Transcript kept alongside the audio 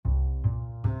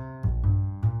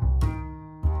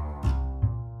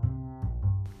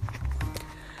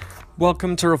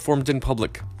Welcome to Reformed in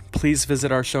Public. Please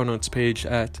visit our show notes page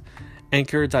at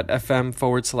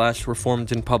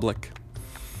anchor.fm/Reformed in Public.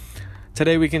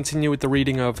 Today we continue with the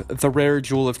reading of The Rare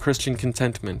Jewel of Christian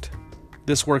Contentment.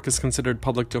 This work is considered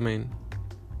public domain.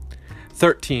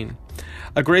 13.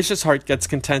 A gracious heart gets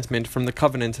contentment from the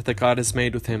covenant that God has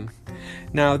made with him.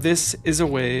 Now this is a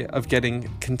way of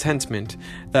getting contentment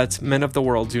that men of the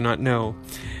world do not know.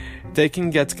 They can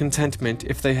get contentment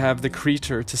if they have the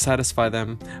creature to satisfy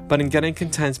them, but in getting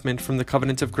contentment from the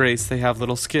covenant of grace they have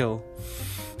little skill.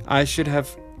 I should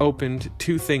have opened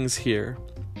two things here.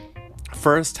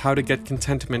 First, how to get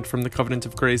contentment from the covenant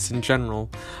of grace in general,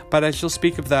 but I shall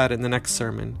speak of that in the next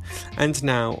sermon, and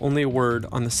now only a word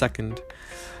on the second.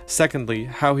 Secondly,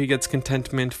 how he gets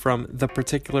contentment from the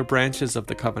particular branches of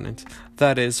the covenant,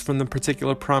 that is, from the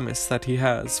particular promise that he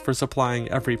has for supplying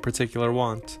every particular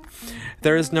want.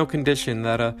 There is no condition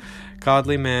that a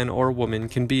godly man or woman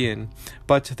can be in,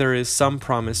 but there is some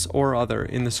promise or other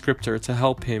in the Scripture to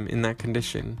help him in that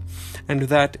condition, and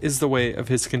that is the way of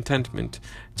his contentment,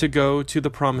 to go to the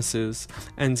promises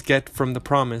and get from the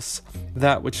promise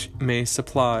that which may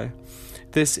supply.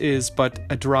 This is but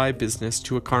a dry business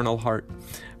to a carnal heart,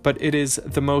 but it is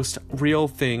the most real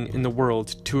thing in the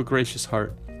world to a gracious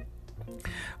heart.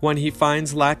 When he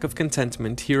finds lack of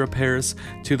contentment, he repairs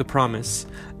to the promise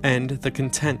and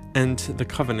the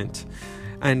covenant,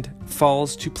 and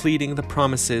falls to pleading the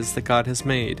promises that God has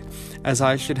made, as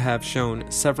I should have shown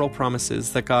several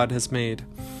promises that God has made,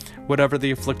 whatever the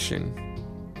affliction.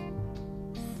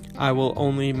 I will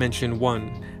only mention one,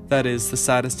 that is the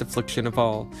saddest affliction of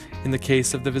all, in the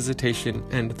case of the visitation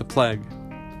and the plague.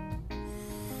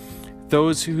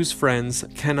 Those whose friends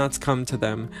cannot come to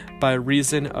them by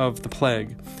reason of the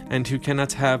plague, and who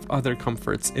cannot have other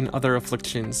comforts in other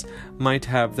afflictions, might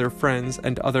have their friends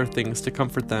and other things to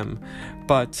comfort them,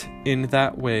 but in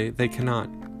that way they cannot.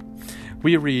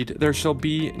 We read, "There shall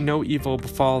be no evil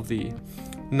befall thee,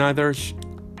 neither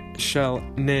shall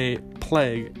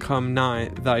plague come nigh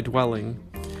thy dwelling."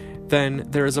 Then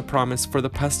there is a promise for the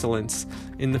pestilence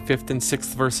in the 5th and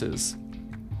 6th verses,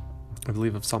 I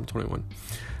believe, of Psalm 21.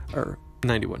 Or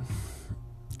 91.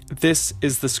 This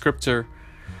is the scripture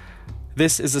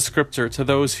to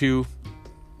those who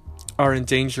are in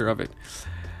danger of it.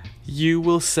 You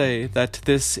will say that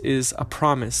this is a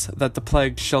promise that the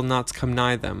plague shall not come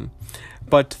nigh them,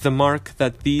 but the mark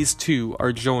that these two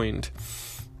are joined.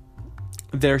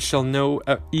 There shall no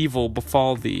evil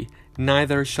befall thee,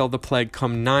 neither shall the plague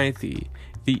come nigh thee.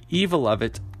 The evil of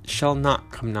it shall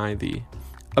not come nigh thee.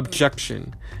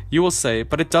 Objection. You will say,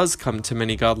 but it does come to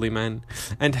many godly men,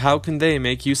 and how can they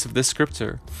make use of this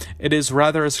scripture? It is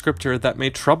rather a scripture that may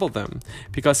trouble them,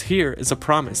 because here is a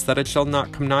promise that it shall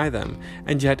not come nigh them,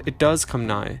 and yet it does come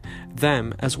nigh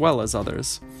them as well as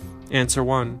others. Answer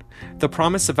 1. The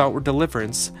promise of outward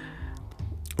deliverance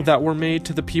that were made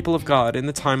to the people of God in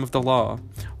the time of the law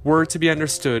were to be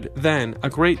understood then a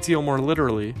great deal more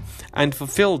literally, and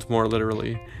fulfilled more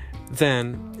literally,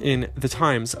 than in the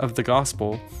times of the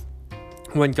gospel,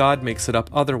 when God makes it up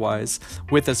otherwise,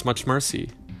 with as much mercy.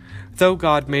 Though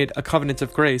God made a covenant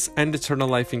of grace and eternal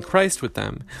life in Christ with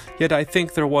them, yet I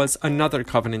think there was another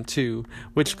covenant too,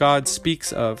 which God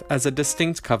speaks of as a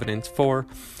distinct covenant for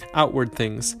outward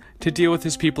things, to deal with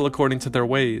his people according to their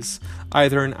ways,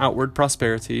 either in outward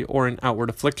prosperity or in outward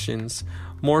afflictions,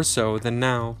 more so than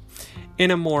now,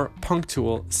 in a more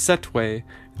punctual, set way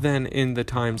than in the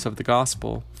times of the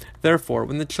gospel. Therefore,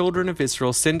 when the children of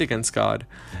Israel sinned against God,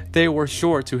 they were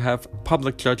sure to have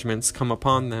public judgments come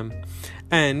upon them,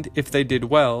 and, if they did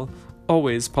well,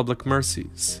 always public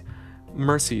mercies.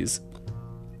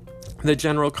 The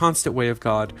general constant way of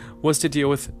God was to deal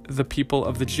with the people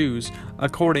of the Jews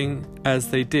according as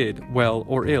they did, well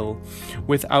or ill,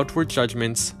 with outward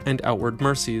judgments and outward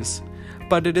mercies.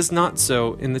 But it is not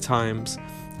so now in the times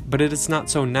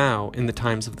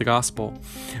of the gospel.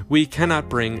 We cannot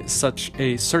bring such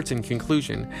a certain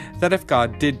conclusion that if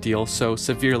God did deal so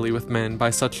severely with men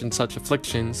by such and such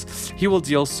afflictions, he will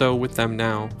deal so with them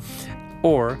now,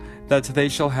 or that they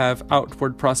shall have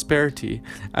outward prosperity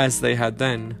as they had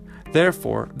then.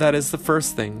 Therefore, that is the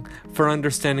first thing for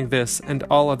understanding this and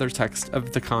all other texts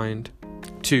of the kind.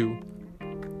 2.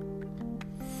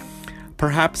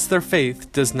 Perhaps their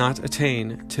faith does not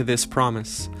attain to this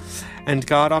promise, and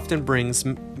God often brings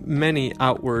many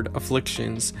outward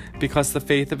afflictions because the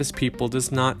faith of his people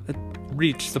does not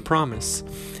reach the promise,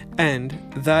 and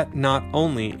that not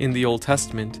only in the Old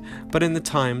Testament, but in the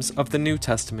times of the New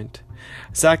Testament.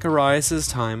 Zacharias'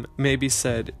 time may be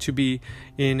said to be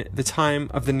in the time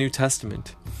of the New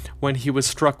Testament, when he was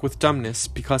struck with dumbness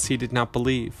because he did not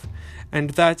believe,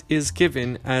 and that is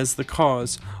given as the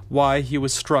cause why he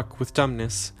was struck with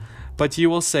dumbness. But you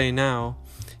will say now,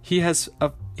 he has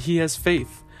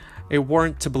faith, a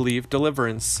warrant to believe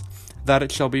deliverance, that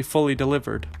it shall be fully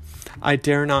delivered. I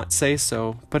dare not say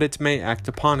so, but it may act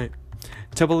upon it,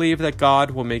 to believe that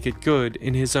God will make it good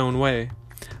in his own way.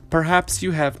 Perhaps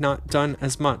you have not done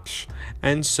as much,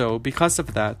 and so, because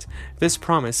of that, this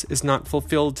promise is not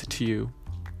fulfilled to you.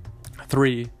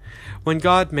 3. When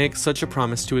God makes such a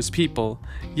promise to his people,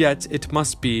 yet it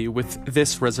must be with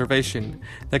this reservation,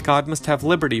 that God must have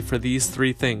liberty for these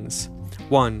 3 things.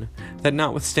 1. That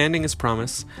notwithstanding his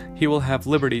promise, he will have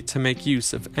liberty to make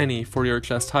use of any for your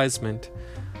chastisement.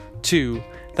 2.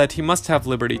 That he must have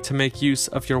liberty to make use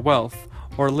of your wealth,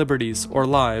 or liberties, or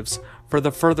lives, for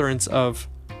the furtherance of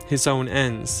his own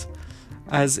ends,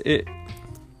 if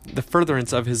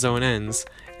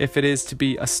it is to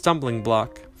be a stumbling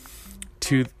block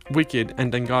to wicked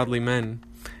and ungodly men.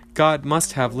 God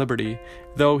must have liberty,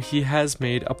 though he has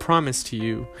made a promise to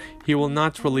you. He will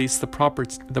not release the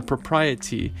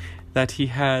propriety that he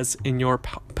has in your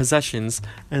possessions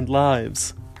and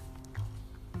lives.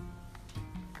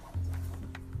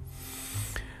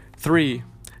 3.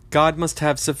 God must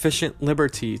have sufficient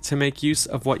liberty to make use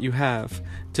of what you have,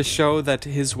 to show that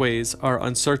his ways are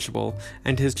unsearchable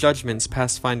and his judgments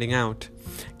past finding out.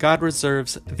 God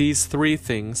reserves these 3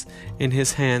 things in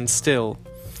his hand still.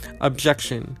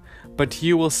 Objection. But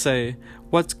you will say,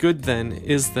 what good then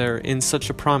is there in such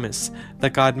a promise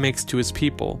that God makes to his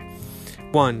people?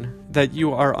 1. That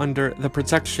you are under the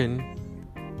protection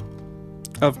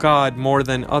of God more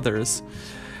than others.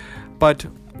 But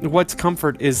what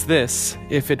comfort is this,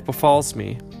 if it befalls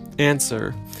me?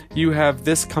 Answer. You have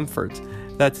this comfort,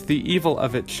 that the evil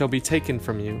of it shall be taken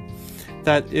from you,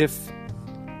 that if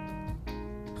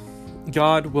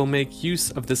God will make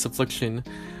use of this affliction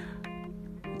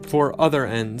for other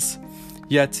ends,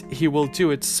 yet he will do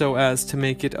it so as to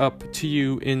make it up to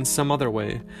you in some other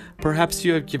way. Perhaps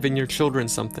you have given your children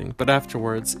something, but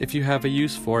afterwards, if you have a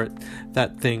use for it,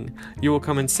 that thing, you will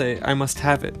come and say, I must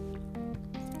have it.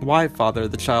 Why, Father,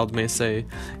 the child may say,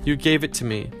 you gave it to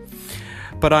me.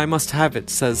 But I must have it,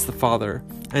 says the father,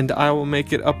 and I will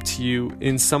make it up to you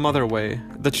in some other way.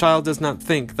 The child does not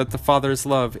think that the father's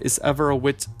love is ever a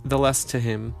whit the less to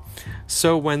him.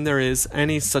 So when there is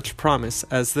any such promise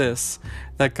as this,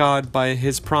 that God by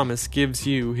his promise gives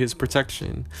you his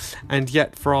protection, and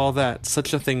yet for all that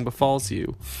such a thing befalls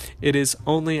you, it is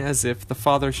only as if the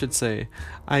father should say,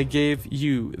 I gave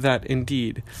you that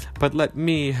indeed, but let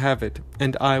me have it,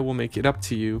 and I will make it up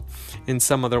to you in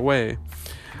some other way.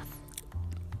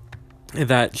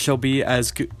 That shall be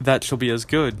as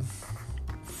good.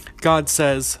 God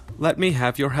says, let me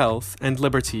have your health and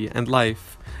liberty and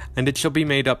life, and it shall be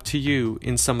made up to you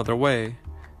in some other way.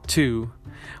 2.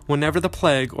 Whenever the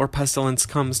plague or pestilence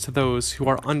comes to those who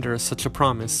are under such a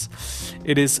promise,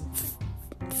 it is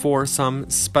for some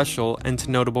special and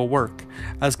notable work,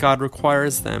 as God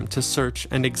requires them to search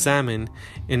and examine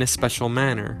in a special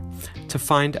manner, to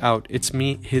find out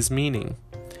his meaning.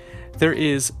 There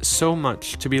is so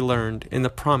much to be learned in the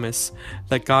promise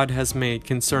that God has made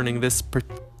concerning this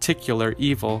particular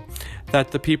evil, that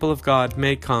the people of God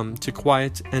may come to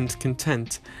quiet and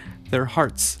content their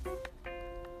hearts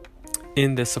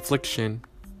in this affliction.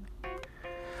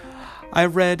 I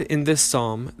read in this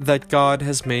psalm that God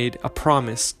has made a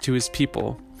promise to his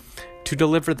people, to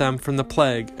deliver them from the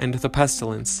plague and the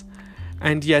pestilence,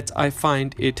 and yet I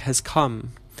find it has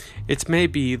come. It may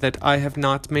be that I have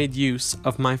not made use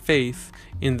of my faith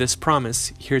in this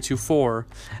promise heretofore,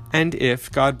 and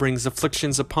if God brings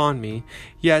afflictions upon me,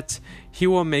 yet he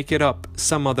will make it up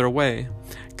some other way.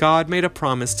 God made a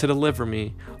promise to deliver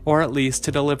me, or at least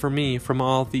to deliver me from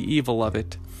all the evil of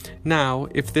it. Now,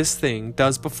 if this thing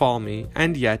does befall me,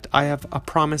 and yet I have a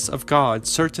promise of God,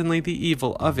 certainly the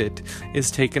evil of it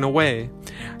is taken away.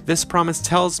 This promise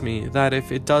tells me that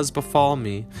if it does befall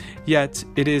me, yet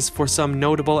it is for some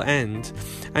notable end,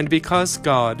 and because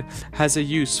God has a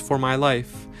use for my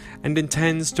life, and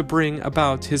intends to bring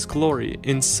about his glory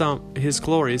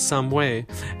some way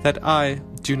that I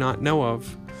do not know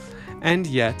of. And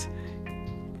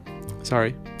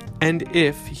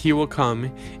if he will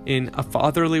come in a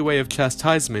fatherly way of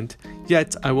chastisement,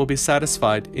 yet I will be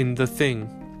satisfied in the thing.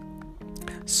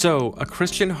 So, a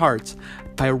Christian heart,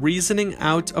 by reasoning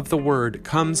out of the word,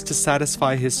 comes to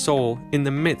satisfy his soul in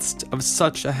the midst of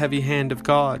such a heavy hand of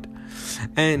God,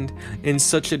 and in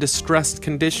such a distressed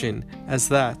condition as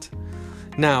that.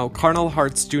 Now, carnal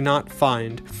hearts do not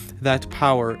find that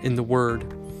power in the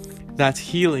word. that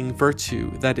healing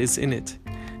virtue that is in it,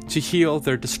 to heal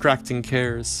their distracting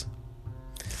cares,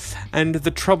 and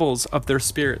the troubles of their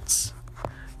spirits.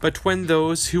 But when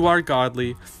those who are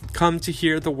godly come to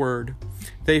hear the word,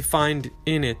 they find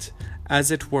in it,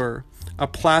 as it were, a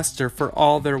plaster for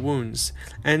all their wounds,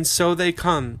 and so they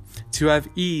come to have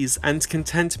ease and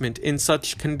contentment in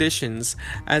such conditions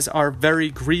as are very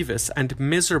grievous and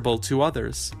miserable to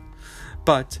others.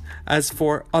 But as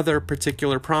for other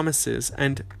particular promises,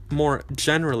 and more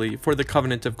generally for the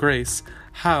covenant of grace,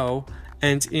 how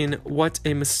and in what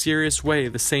a mysterious way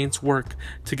the saints work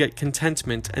to get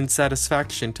contentment and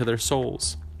satisfaction to their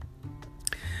souls.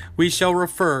 We shall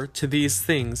refer to these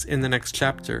things in the next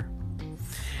chapter.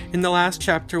 In the last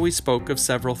chapter we spoke of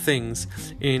several things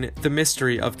in the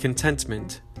mystery of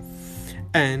contentment,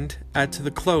 and at the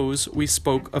close we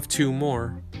spoke of 2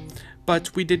 more,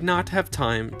 but we did not have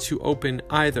time to open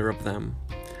either of them.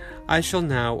 I shall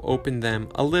now open them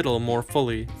a little more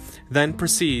fully, then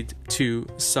proceed to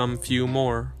some few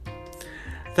more.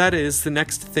 That is the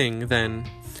next thing, then.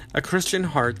 A Christian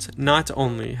heart not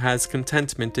only has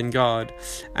contentment in God,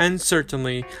 and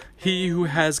certainly he who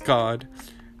has God,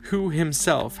 who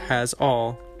himself has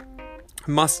all,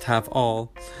 must have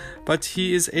all, but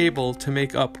he is able to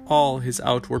make up all his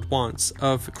outward wants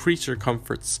of creature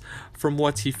comforts from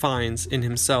what he finds in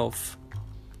himself.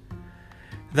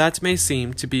 That may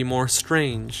seem to be more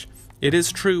strange. It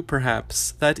is true,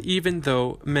 perhaps, that even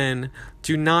though men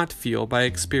do not feel by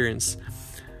experience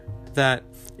that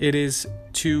it is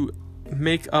to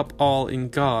make up all in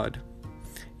God,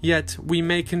 yet we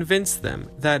may convince them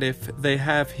that if they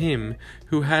have him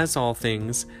who has all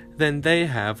things, then they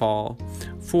have all.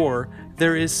 For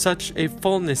there is such a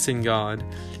fullness in God,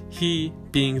 he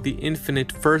being the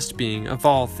infinite first being of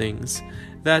all things,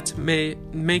 that may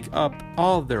make up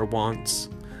all their wants.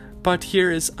 But here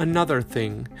is another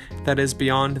thing that is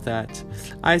beyond that.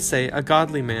 I say a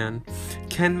godly man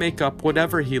can make up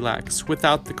whatever he lacks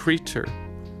without the creature.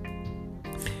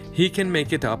 He can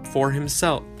make it up for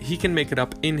himself. He can make it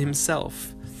up in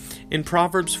himself. In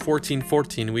Proverbs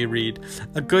 14:14 we read,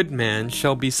 "A good man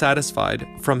shall be satisfied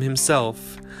from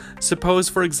himself." Suppose,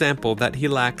 for example, that he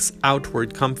lacks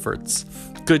outward comforts,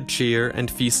 good cheer and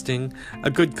feasting,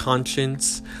 a good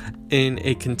conscience in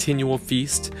a continual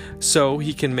feast, so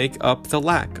he can make up the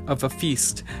lack of a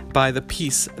feast by the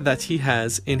peace that he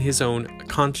has in his own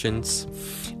conscience.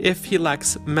 If he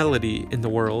lacks melody in the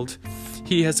world,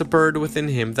 he has a bird within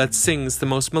him that sings the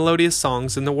most melodious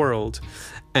songs in the world,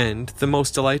 and the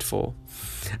most delightful.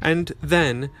 And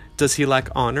then, does he lack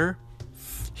honor?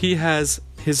 He has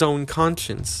his own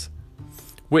conscience,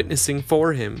 witnessing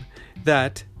for him,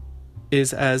 that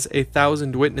is as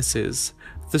 1,000 witnesses.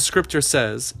 The scripture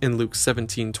says in Luke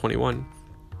 17:21,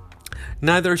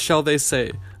 "Neither shall they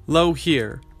say, Lo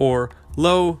here, or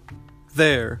Lo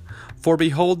there, for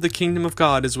behold, the kingdom of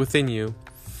God is within you."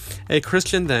 A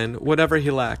Christian then, whatever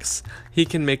he lacks, he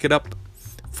can make it up,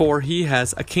 for he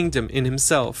has a kingdom in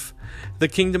himself. The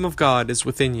kingdom of God is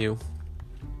within you.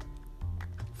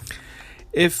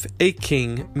 If a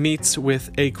king meets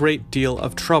with a great deal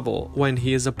of trouble when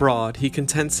he is abroad, he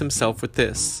contents himself with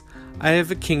this: "I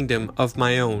have a kingdom of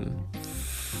my own."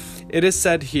 It is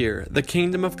said here, the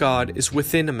kingdom of God is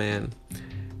within a man.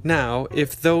 Now,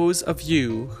 if those of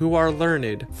you who are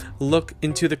learned look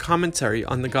into the commentary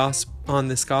on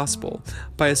this gospel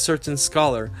by a certain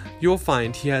scholar, you will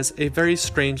find he has a very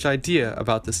strange idea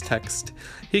about this text.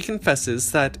 He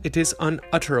confesses that it is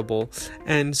unutterable,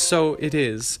 and so it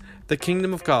is. The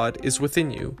kingdom of God is within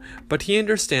you, but he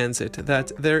understands it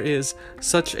that there is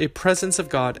such a presence of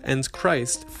God and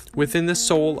Christ within the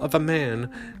soul of a man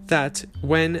that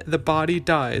when the body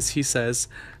dies, he says,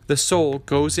 the soul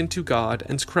goes into God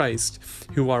and Christ,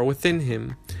 who are within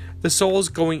him. The souls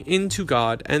going into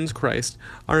God and Christ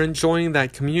are enjoying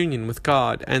that communion with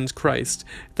God and Christ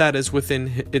that is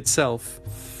within itself.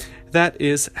 That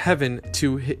is heaven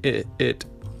to it.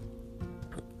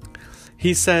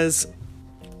 He says,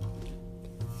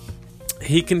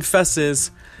 he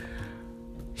confesses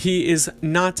he is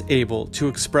not able to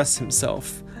express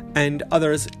himself, and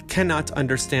others cannot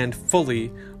understand fully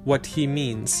what he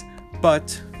means,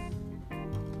 but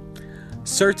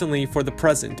certainly for the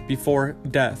present, before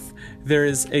death, there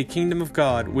is a kingdom of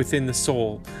God within the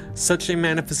soul, such a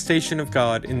manifestation of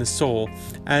God in the soul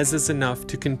as is enough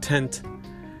to content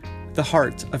the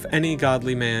heart of any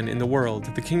godly man in the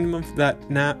world, the kingdom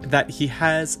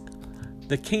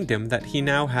that he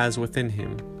now has within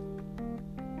him.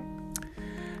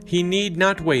 He need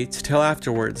not wait till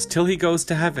afterwards, till he goes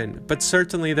to heaven, but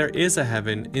certainly there is a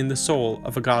heaven in the soul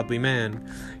of a godly man.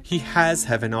 He has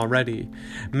heaven already.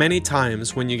 Many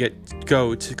times when you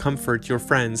go to comfort your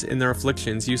friends in their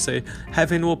afflictions, you say,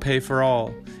 "Heaven will pay for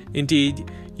all."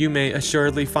 Indeed, you may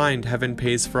assuredly find heaven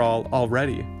pays for all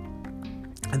already.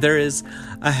 There is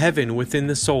a heaven within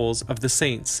the souls of the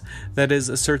saints. That is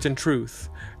a certain truth.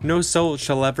 No soul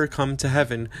shall ever come to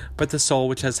heaven, but the soul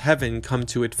which has heaven come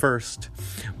to it first.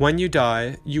 When you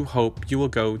die, you hope you will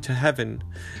go to heaven.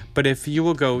 But if you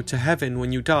will go to heaven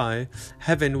when you die,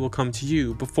 heaven will come to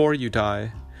you before you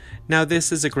die. Now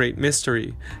this is a great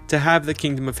mystery, to have the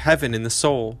kingdom of heaven in the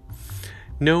soul.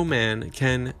 No man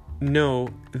can know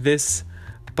this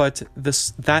but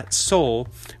that soul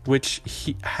which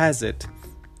has it.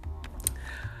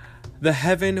 The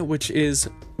heaven which is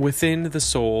within the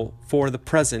soul for the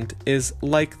present is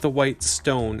like the white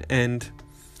stone, and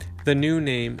the new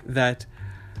name that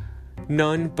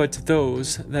none but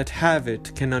those that have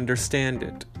it can understand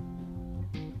it.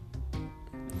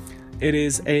 It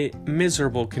is a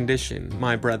miserable condition,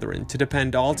 my brethren, to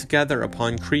depend altogether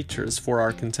upon creatures for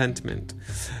our contentment.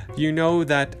 You know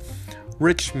that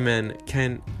rich men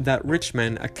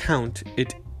account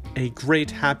it a great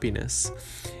happiness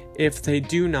if they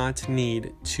do not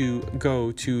need to go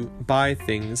to buy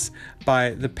things by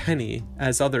the penny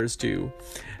as others do.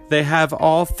 They have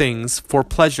all things for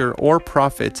pleasure or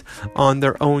profit on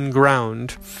their own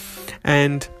ground,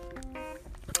 and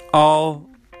all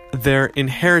their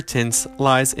inheritance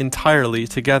lies entirely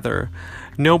together.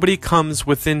 Nobody comes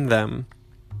within them,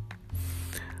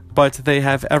 but they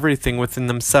have everything within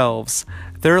themselves.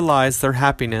 There lies their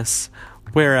happiness,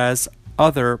 whereas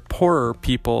other poorer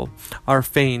people are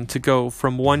fain to go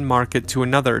from one market to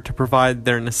another to provide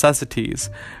their necessities.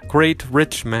 Great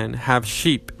rich men have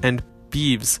sheep and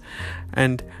beeves,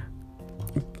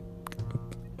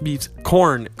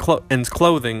 corn, and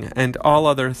clothing, and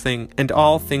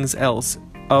all things else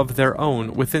of their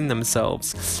own within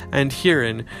themselves, and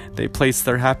herein they place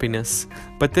their happiness.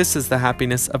 But this is the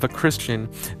happiness of a Christian,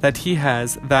 that he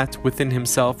has that within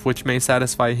himself which may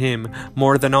satisfy him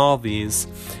more than all these.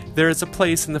 There is a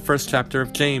place in the first chapter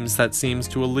of James that seems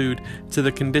to allude to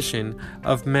the condition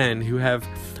of men who have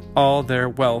all their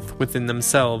wealth within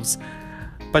themselves.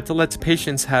 But let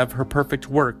patience have her perfect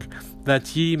work,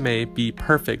 that ye may be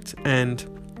perfect and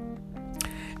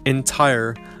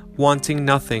entire, wanting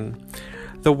nothing.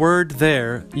 The word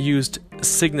there used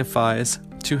signifies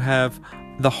to have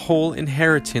the whole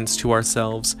inheritance to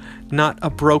ourselves, not a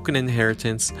broken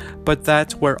inheritance, but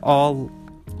that where all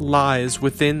lies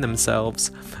within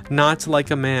themselves, not like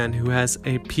a man who has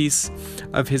a piece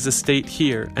of his estate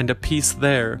here and a piece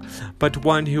there, but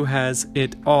one who has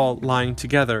it all lying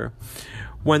together.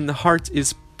 When the heart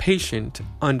is patient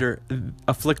under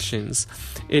afflictions,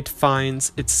 it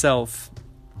finds itself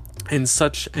in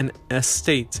such an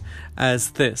estate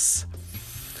as this,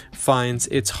 finds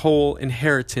its whole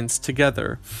inheritance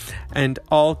together, and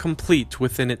all complete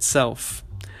within itself.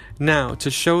 Now, to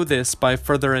show this by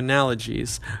further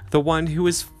analogies, the one who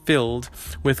is filled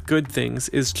with good things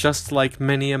is just like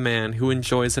many a man who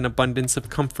enjoys an abundance of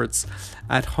comforts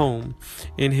at home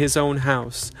in his own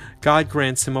house. God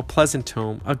grants him a pleasant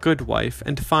home, a good wife,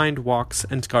 and fine walks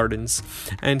and gardens,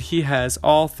 and he has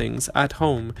all things at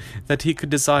home that he could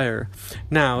desire.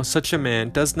 Now, such a man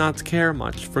does not care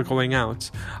much for going out.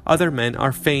 Other men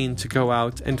are fain to go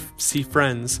out and see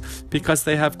friends, because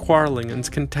they have quarreling and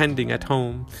contending at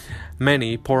home.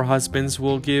 Many poor husbands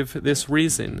will give this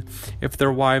reason. If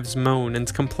their wives moan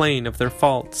and complain of their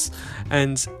faults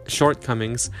and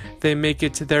shortcomings, they make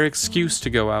it their excuse to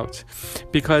go out,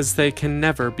 because they can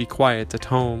never be quiet at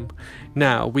home.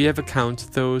 Now we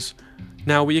account those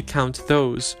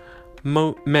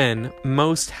men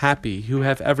most happy who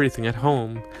have everything at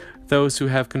home. Those who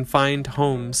have confined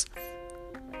homes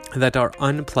that are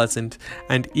unpleasant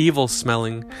and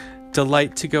evil-smelling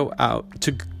delight to go out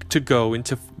to go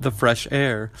into the fresh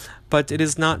air, but it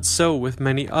is not so with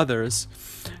many others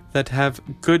that have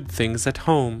good things at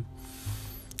home.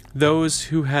 Those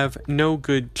who have no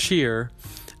good cheer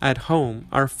at home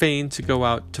are fain to go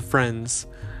out to friends,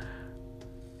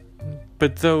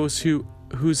 but those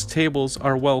whose tables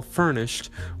are well furnished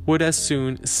would as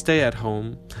soon stay at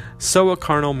home. So a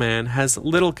carnal man has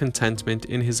little contentment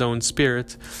in his own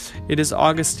spirit. It is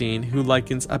Augustine who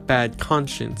likens a bad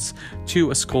conscience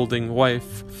to a scolding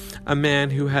wife. A man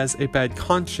who has a bad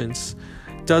conscience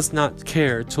does not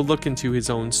care to look into his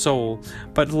own soul,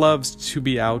 but loves to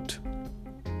be out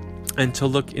and to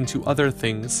look into other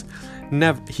things.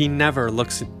 He never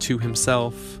looks to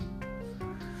himself.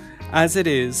 As it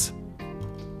is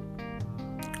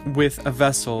with a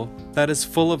vessel that is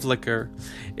full of liquor.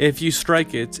 If you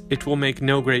strike it, it will make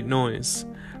no great noise.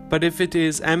 But if it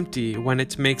is empty,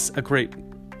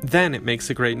 then it makes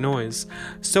a great noise.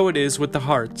 So it is with the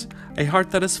heart. A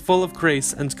heart that is full of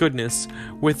grace and goodness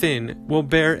within will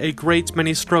bear a great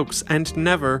many strokes and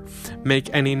never make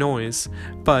any noise.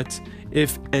 But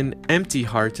if an empty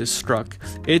heart is struck,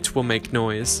 it will make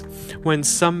noise. When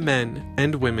some men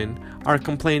and women are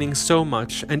complaining so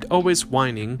much and always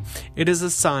whining, it is a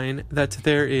sign that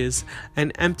there is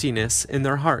an emptiness in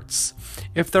their hearts.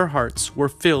 If their hearts were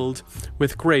filled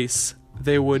with grace,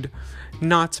 they would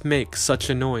not make such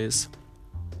a noise.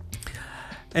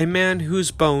 A man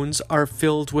whose bones are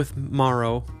filled with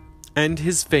marrow, and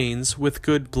his veins with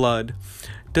good blood,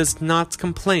 does not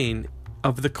complain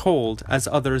of the cold as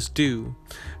others do.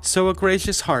 So a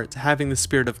gracious heart, having the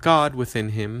Spirit of God within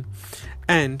him,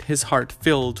 and his heart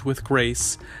filled with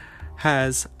grace,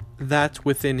 has that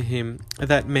within him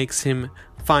that makes him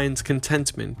find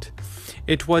contentment.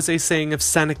 It was a saying of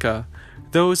Seneca,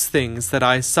 "Those things that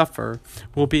I suffer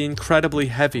will be incredibly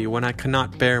heavy when I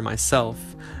cannot bear myself.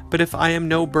 But if I am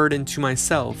no burden to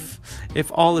myself, if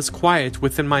all is quiet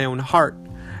within my own heart,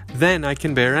 then I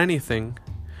can bear anything."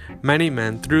 Many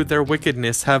men through their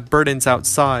wickedness have burdens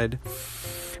outside,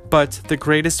 but the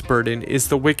greatest burden is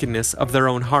the wickedness of their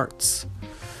own hearts.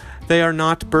 They are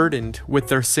not burdened with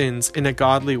their sins in a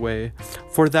godly way,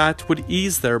 for that would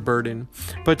ease their burden,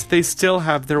 but they still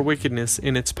have their wickedness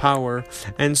in its power,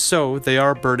 and so they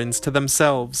are burdens to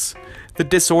themselves. The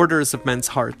disorders of men's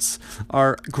hearts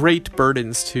are great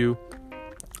burdens to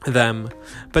them,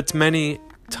 but many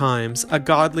times a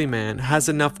godly man has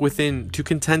enough within to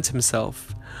content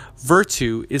himself.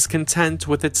 Virtue is content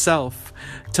with itself,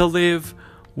 to live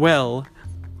well.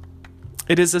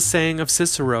 It is a saying of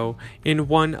Cicero in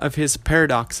one of his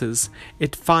paradoxes,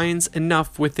 "It finds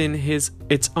enough within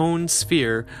its own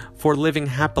sphere for living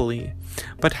happily."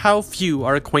 But how few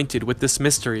are acquainted with this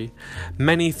mystery!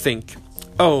 Many think,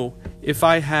 "Oh, if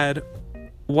I had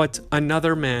what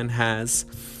another man has,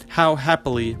 how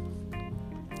happily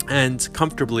and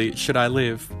comfortably should I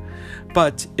live?"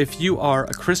 But if you are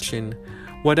a Christian,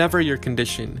 whatever your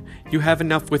condition, you have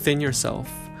enough within yourself.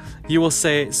 You will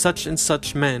say, such and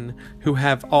such men who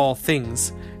have all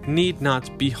things need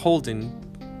not be beholden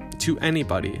to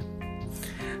anybody.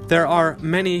 There are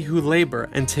many who labor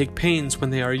and take pains when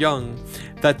they are young,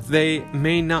 that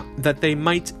they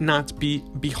might not be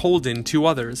beholden to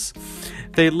others.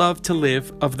 They love to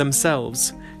live of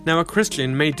themselves. Now a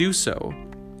Christian may do so.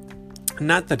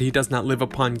 Not that he does not live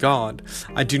upon God,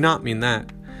 I do not mean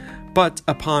that, but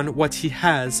upon what he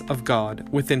has of God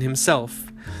within himself.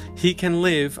 He can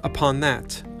live upon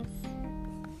that,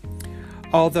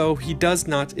 although he does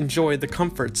not enjoy the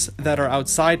comforts that are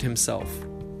outside himself.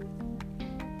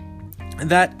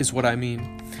 That is what I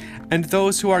mean. And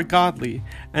those who are godly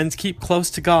and keep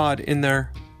close to God in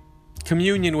their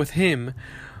communion with Him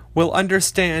will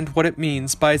understand what it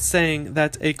means by saying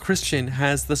that a Christian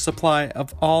has the supply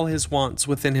of all his wants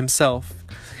within himself.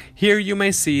 Here you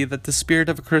may see that the spirit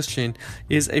of a Christian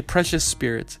is a precious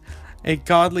spirit. A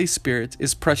godly spirit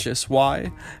is precious.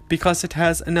 Why? Because it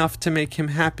has enough to make him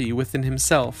happy within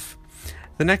himself.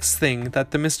 The next thing that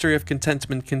the mystery of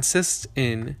contentment consists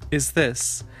in is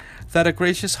this, that a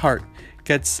gracious heart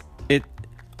gets its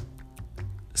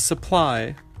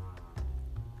supply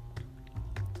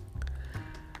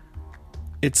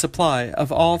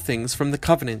of all things from the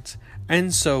covenant,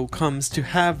 and so comes to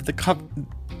have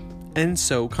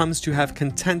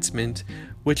contentment,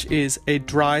 which is a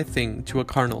dry thing to a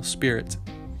carnal spirit.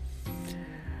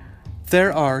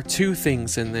 There are two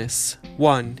things in this.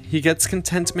 One, he gets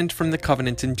contentment from the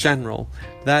covenant in general,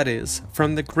 that is,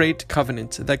 from the great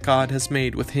covenant that God has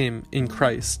made with him in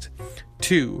Christ.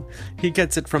 Two, he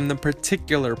gets it from the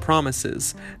particular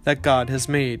promises that God has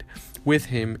made with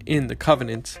him in the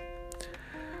covenant.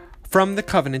 From the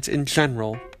covenant in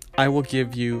general, I will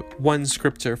give you one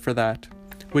scripture for that,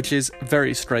 which is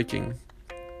very striking.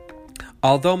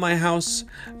 Although my house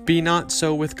be not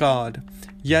so with God,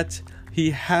 yet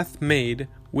he hath made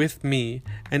with me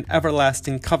an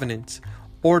everlasting covenant,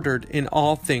 ordered in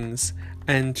all things,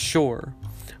 and sure.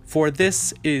 For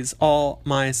this is all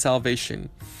my salvation,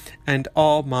 and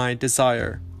all my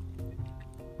desire,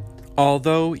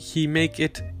 although he make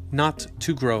it not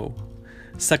to grow.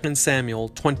 2 Samuel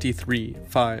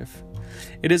 23:5.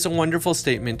 It is a wonderful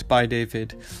statement by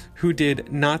David, who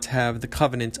did not have the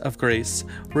covenant of grace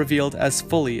revealed as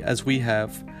fully as we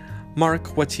have.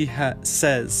 Mark what he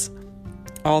says,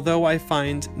 "Although I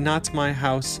find not my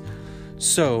house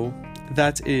so,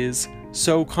 that is,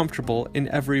 so comfortable in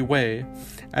every way,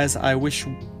 as I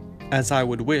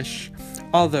would wish,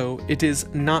 although it is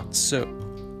not so,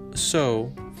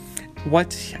 so,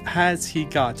 what has he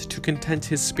got to content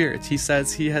his spirit? He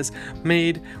says he has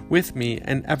made with me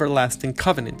an everlasting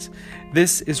covenant.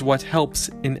 This is what helps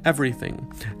in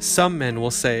everything. Some men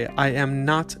will say, I am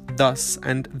not thus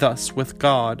and thus with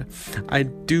God. I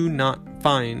do not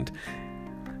find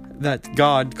that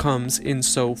God comes in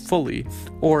so fully,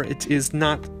 or it is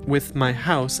not with my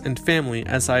house and family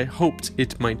as I hoped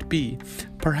it might be.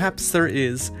 Perhaps there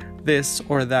is this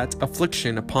or that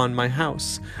affliction upon my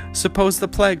house. Suppose the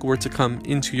plague were to come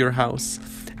into your house,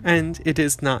 and it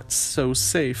is not so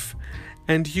safe,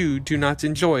 and you do not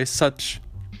enjoy such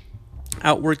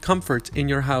outward comfort in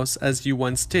your house as you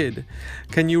once did.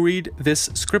 Can you read this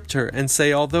scripture and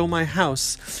say, although my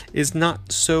house is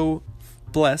not so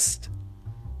blessed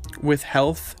with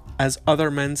health as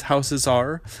other men's houses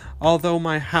are, although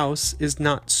my house is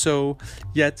not so,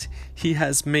 yet he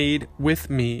has made with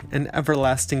me an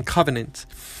everlasting covenant.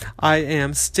 I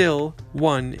am still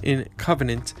one in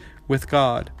covenant with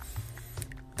God.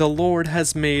 The Lord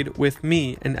has made with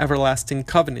me an everlasting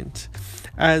covenant.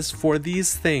 As for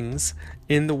these things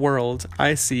in the world,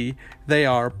 I see they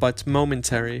are but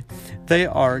momentary. They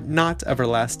are not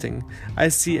everlasting. I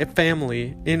see a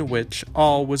family in which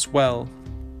all was well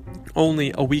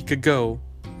only a week ago,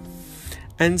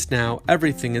 and now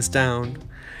everything is down.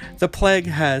 The plague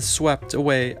has swept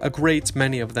away a great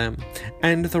many of them,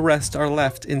 and the rest are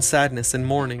left in sadness and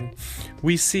mourning.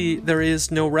 We see there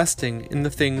is no resting in the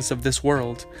things of this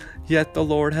world, yet the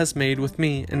Lord has made with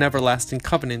me an everlasting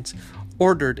covenant,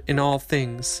 ordered in all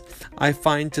things. I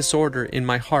find disorder in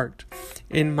my heart,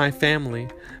 in my family,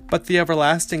 but the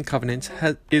everlasting covenant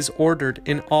is ordered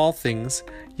in all things.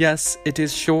 Yes, it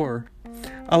is sure.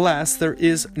 Alas, there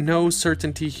is no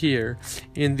certainty here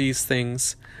in these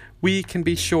things. We can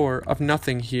be sure of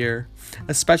nothing here,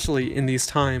 especially in these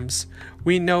times.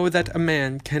 We know that a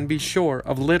man can be sure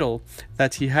of little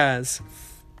that he has,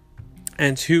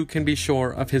 and who can be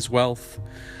sure of his wealth?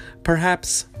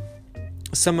 Perhaps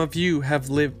some of you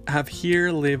have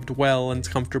here lived well and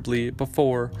comfortably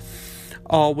before.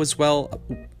 All was well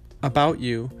about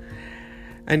you,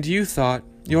 and you thought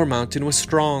your mountain was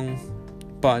strong.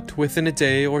 But within a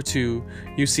day or two,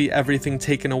 you see everything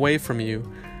taken away from you.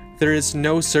 There is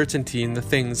no certainty in the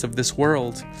things of this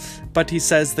world. But he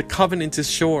says the covenant is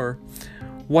sure.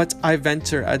 What I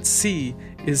venture at sea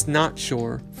is not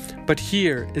sure. But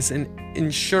here is an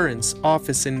insurance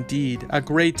office indeed, a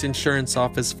great insurance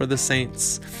office for the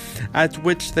saints, at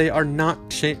which they are not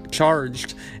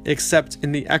charged except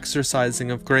in the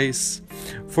exercising of grace.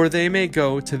 For they may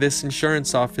go to this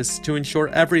insurance office to insure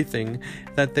everything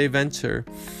that they venture,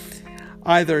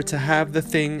 either to have the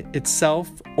thing itself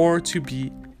or to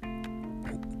be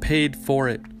paid for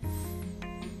it.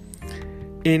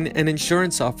 In an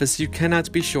insurance office, you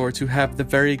cannot be sure to have the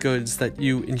very goods that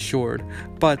you insured,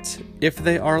 but if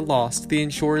they are lost, the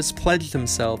insurers pledge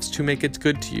themselves to make it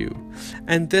good to you.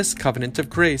 And this covenant of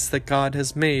grace that God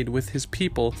has made with his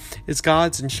people is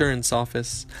God's insurance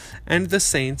office, and the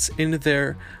saints in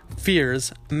their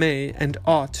fears may and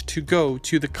ought to go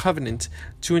to the covenant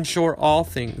to insure all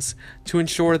things, to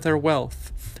insure their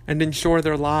wealth, and insure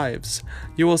their lives.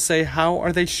 You will say, how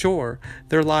are they sure?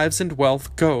 Their lives and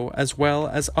wealth go as well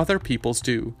as other people's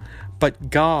do. But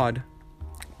God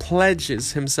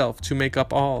pledges himself to make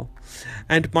up all.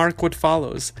 And mark what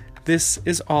follows. This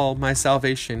is all my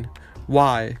salvation.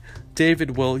 Why,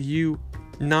 David, will you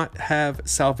not have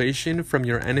salvation from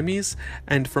your enemies,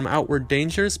 and from outward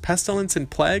dangers, pestilence, and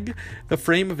plague? The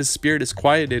frame of his spirit is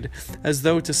quieted, as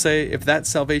though to say, if that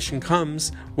salvation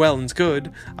comes, well and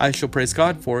good, I shall praise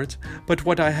God for it. But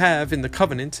what I have in the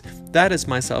covenant, that is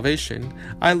my salvation.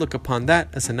 I look upon that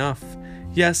as enough.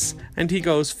 Yes, and he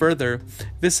goes further.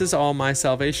 This is all my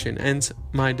salvation, and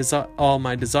all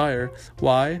my desire.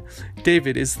 Why?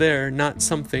 David, is there not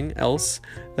something else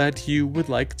that you would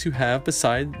like to have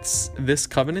besides this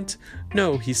covenant?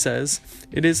 No, he says,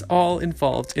 it is all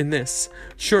involved in this.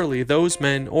 Surely those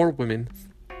men or women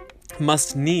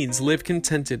must needs live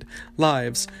contented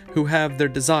lives who have their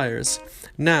desires.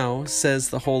 Now, says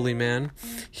the holy man,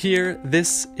 here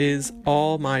this is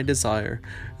all my desire,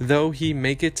 though he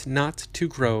make it not to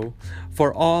grow.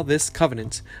 For all this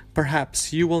covenant,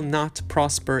 perhaps you will not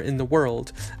prosper in the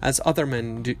world as other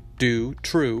men do,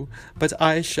 true, but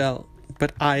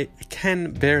I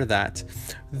can bear that.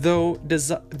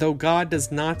 Though God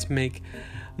does not make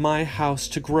my house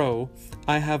to grow,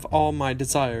 I have all my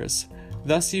desires.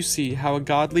 Thus you see how a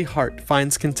godly heart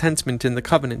finds contentment in the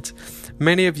covenant.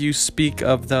 Many of you speak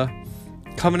of the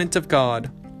covenant of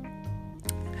God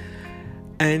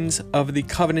and of the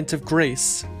covenant of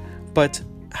grace, but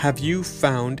have you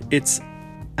found its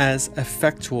as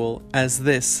effectual as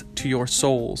this to your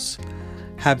souls.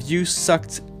 Have you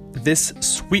sucked this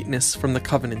sweetness from the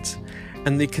covenant,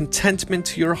 and the contentment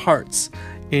to your hearts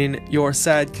in your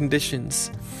sad conditions?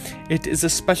 It is a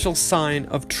special sign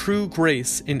of true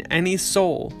grace in any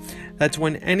soul, that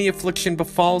when any affliction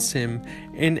befalls him,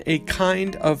 in a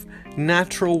kind of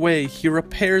natural way he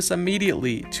repairs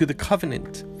immediately to the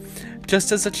covenant.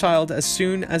 Just as a child, as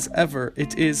soon as ever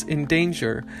it is in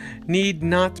danger, need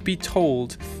not be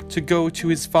told to go to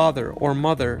his father or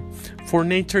mother, for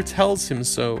nature tells him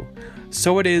so.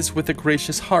 So it is with a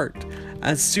gracious heart.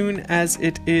 As soon as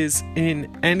it is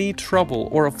in any trouble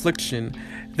or affliction,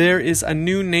 there is a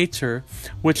new nature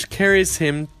which carries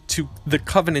him to the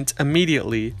covenant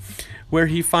immediately, where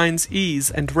he finds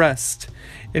ease and rest.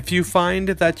 If you find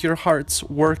that your hearts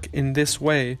work in this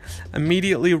way,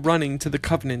 immediately running to the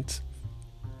covenant,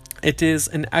 it is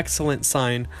an excellent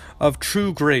sign of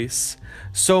true grace.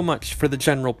 So much for the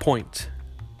general point.